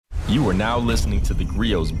You are now listening to the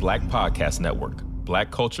Grio's Black Podcast Network, Black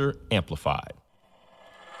Culture Amplified.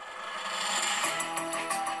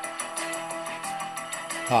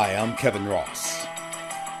 Hi, I'm Kevin Ross.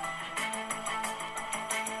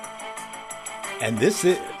 And this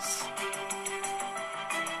is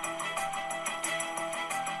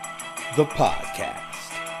the podcast.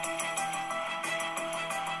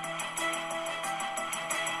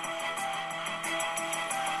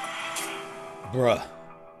 Bruh,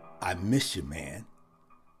 I miss you, man.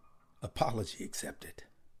 Apology accepted.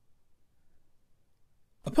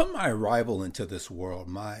 Upon my arrival into this world,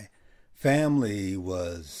 my family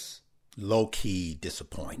was low-key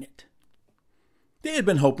disappointed. They had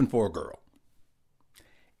been hoping for a girl,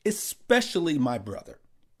 especially my brother,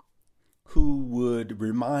 who would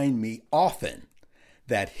remind me often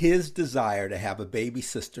that his desire to have a baby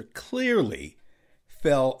sister clearly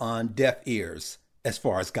fell on deaf ears as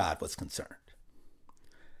far as God was concerned.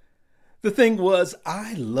 The thing was,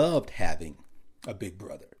 I loved having a big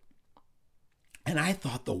brother, and I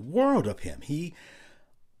thought the world of him. He,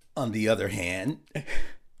 on the other hand,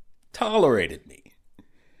 tolerated me.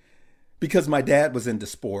 Because my dad was into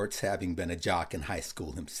sports, having been a jock in high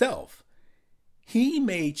school himself, he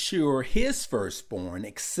made sure his firstborn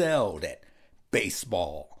excelled at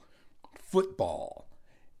baseball, football,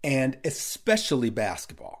 and especially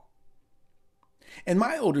basketball. And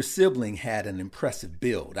my older sibling had an impressive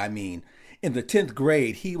build. I mean, in the 10th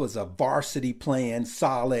grade, he was a varsity playing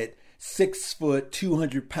solid 6 foot,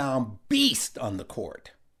 200-pound beast on the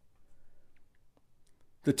court.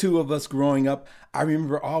 The two of us growing up, I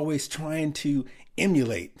remember always trying to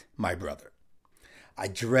emulate my brother. I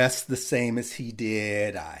dressed the same as he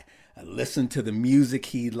did. I listened to the music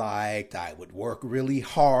he liked. I would work really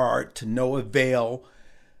hard to no avail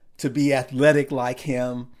to be athletic like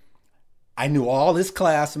him. I knew all his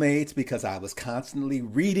classmates because I was constantly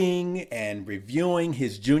reading and reviewing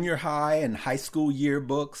his junior high and high school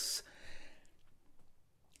yearbooks.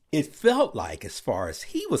 It felt like, as far as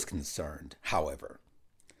he was concerned, however,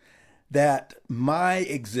 that my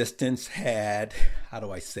existence had,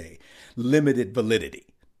 limited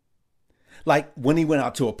validity. Like when he went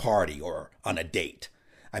out to a party or on a date.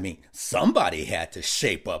 I mean, somebody had to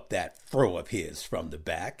shape up that fro of his from the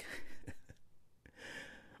back.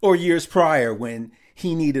 Or years prior when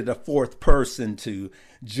he needed a fourth person to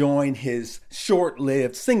join his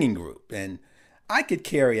short-lived singing group, and I could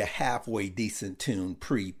carry a halfway decent tune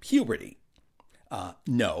pre-puberty.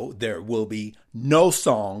 No, there will be no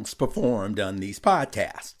songs performed on these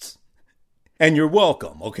podcasts. And you're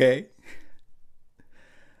welcome, okay?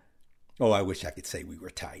 Oh, I wish I could say we were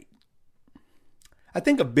tight. I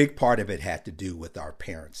think a big part of it had to do with our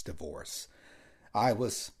parents' divorce. I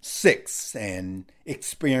was 6 and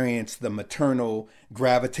experienced the maternal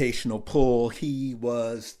gravitational pull. He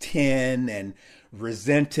was 10 and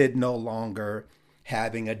resented no longer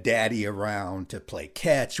having a daddy around to play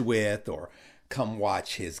catch with or come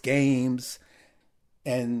watch his games.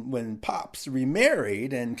 And when Pops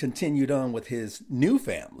remarried and continued on with his new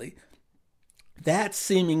family, that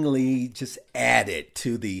seemingly just added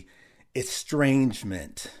to the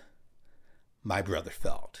estrangement my brother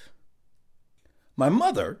felt. My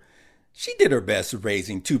mother, she did her best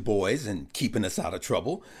raising 2 boys and keeping us out of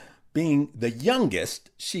trouble. Being the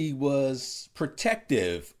youngest, she was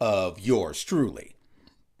protective of yours truly.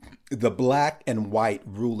 The black and white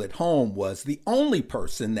rule at home was the only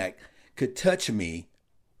person that could touch me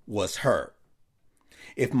was her.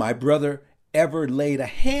 If my brother ever laid a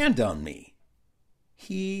hand on me,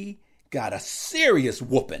 he got a serious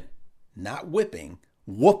whooping. Not whipping,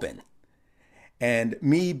 whooping. And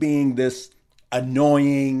me being this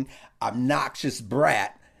annoying, obnoxious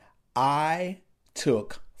brat, I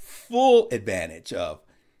took full advantage of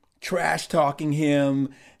trash talking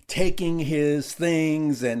him, taking his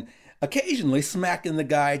things, and occasionally smacking the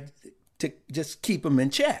guy to just keep him in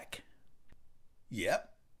check.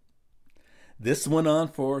 Yep. This went on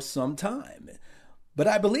for some time. But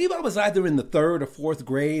I believe I was either in the 3rd or 4th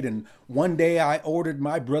grade, and one day I ordered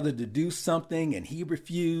my brother to do something and he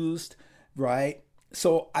refused, right?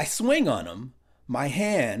 So I swing on him, my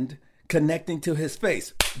hand connecting to his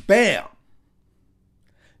face. Bam!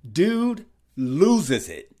 Dude loses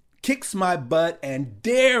it, kicks my butt, and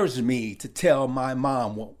dares me to tell my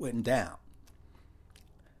mom what went down.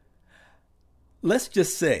 Let's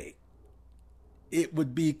just say it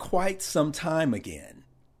would be quite some time again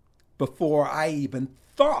before I even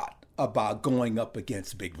thought about going up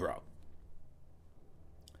against Big Bro.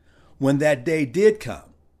 When that day did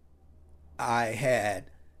come, I had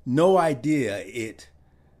no idea it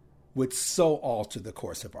would so alter the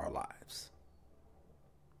course of our lives.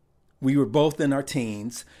 We were both in our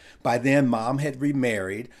teens. By then, Mom had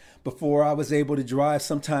remarried. Before I was able to drive,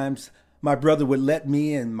 sometimes my brother would let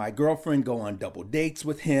me and my girlfriend go on double dates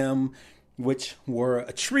with him, which were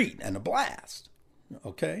a treat and a blast.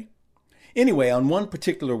 Okay? Anyway, on one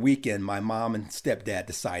particular weekend, my mom and stepdad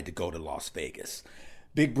decided to go to Las Vegas.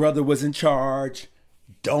 Big brother was in charge.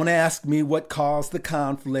 Don't ask me what caused the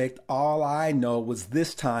conflict. All I know was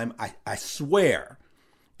this time, I swear,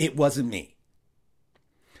 it wasn't me.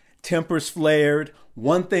 Tempers flared.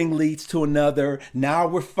 One thing leads to another. Now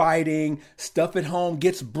we're fighting. Stuff at home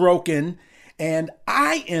gets broken. And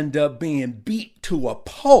I end up being beat to a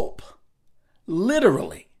pulp.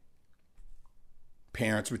 Literally.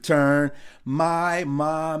 Parents return. My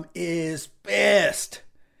mom is pissed.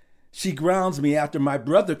 She grounds me after my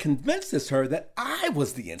brother convinces her that I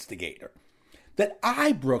was the instigator, that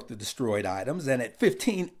I broke the destroyed items, and at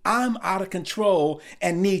 15, I'm out of control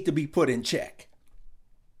and need to be put in check.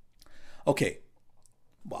 Okay,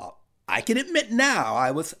 well, I can admit now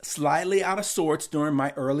I was slightly out of sorts during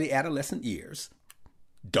my early adolescent years.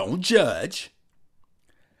 Don't judge.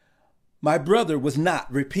 My brother was not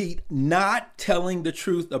telling the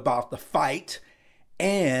truth about the fight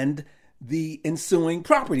and the ensuing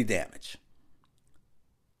property damage.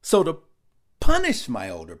 So to punish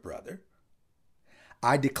my older brother,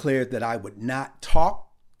 I declared that I would not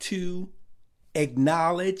talk to,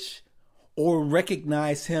 acknowledge, or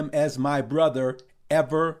recognize him as my brother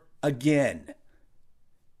ever again.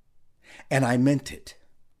 And I meant it.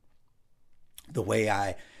 The way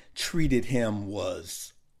I treated him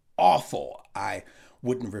was awful. I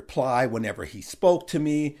wouldn't reply whenever he spoke to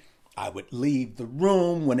me. I would leave the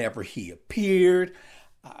room whenever he appeared.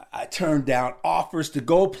 I turned down offers to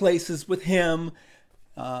go places with him.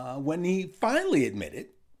 When he finally admitted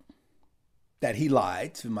that he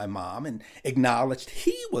lied to my mom and acknowledged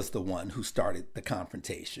he was the one who started the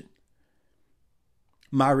confrontation,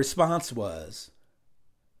 my response was,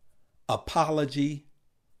 apology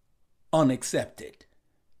unaccepted.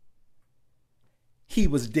 He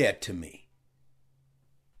was dead to me.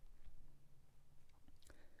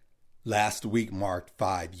 Last week marked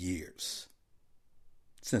 5 years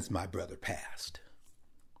since my brother passed.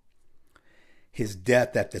 His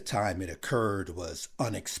death at the time it occurred was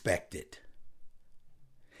unexpected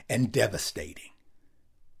and devastating.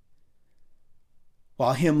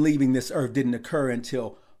 While him leaving this earth didn't occur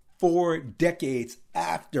until 4 decades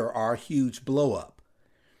after our huge blow-up,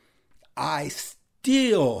 I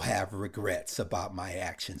still have regrets about my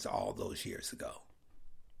actions all those years ago.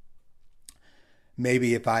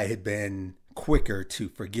 Maybe if I had been quicker to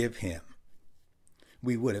forgive him,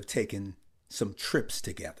 we would have taken some trips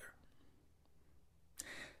together.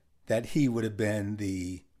 That he would have been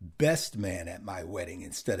the best man at my wedding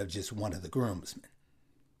instead of just one of the groomsmen.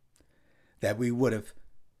 That we would have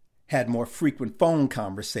had more frequent phone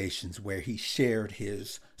conversations where he shared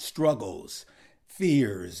his struggles,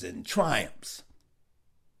 fears, and triumphs.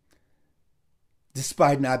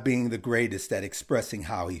 Despite not being the greatest at expressing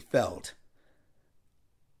how he felt,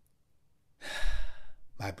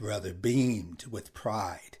 my brother beamed with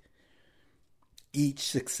pride each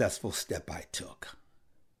successful step I took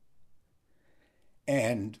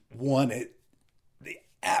and wanted the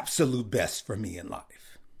absolute best for me in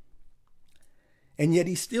life. And yet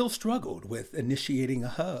he still struggled with initiating a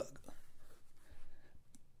hug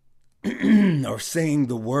or saying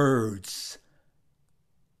the words,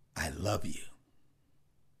 "I love you."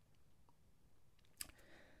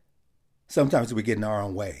 Sometimes we get in our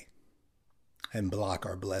own way and block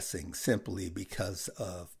our blessings simply because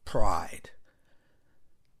of pride,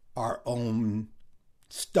 our own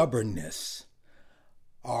stubbornness,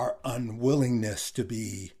 our unwillingness to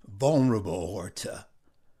be vulnerable or to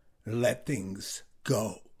let things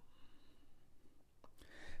go.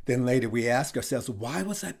 Then later we ask ourselves, why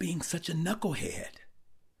was I being such a knucklehead?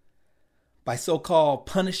 By so-called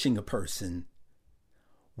punishing a person,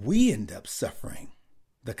 we end up suffering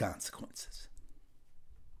the consequences.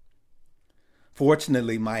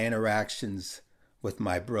 Fortunately, my interactions with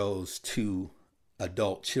my bro's 2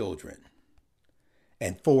 adult children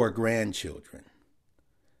and 4 grandchildren,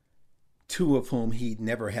 2 of whom he'd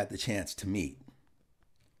never had the chance to meet,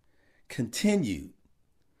 continued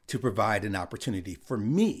to provide an opportunity for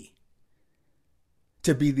me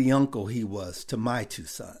to be the uncle he was to my 2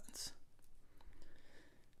 sons.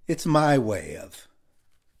 It's my way of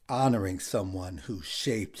honoring someone who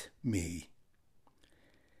shaped me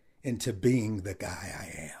into being the guy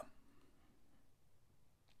I am.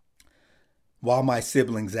 While my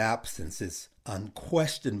siblings' absence is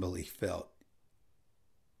unquestionably felt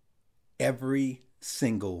every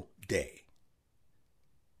single day,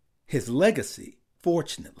 his legacy,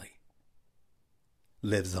 fortunately,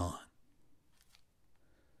 lives on.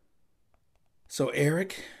 So,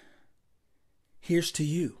 Eric, here's to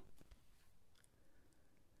you.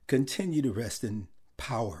 Continue to rest in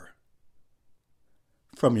power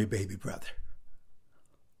from your baby brother.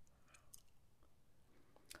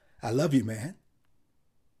 I love you, man.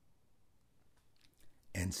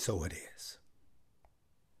 And so it is.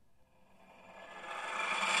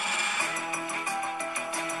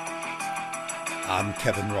 I'm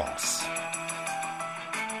Kevin Ross.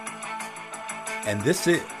 And this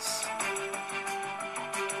is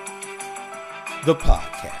The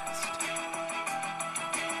Podcast.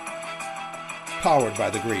 Powered by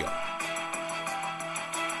The Griot.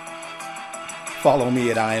 Follow me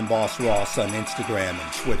at I Am Boss Ross on Instagram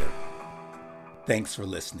and Twitter. Thanks for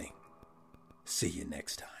listening. See you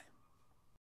next time.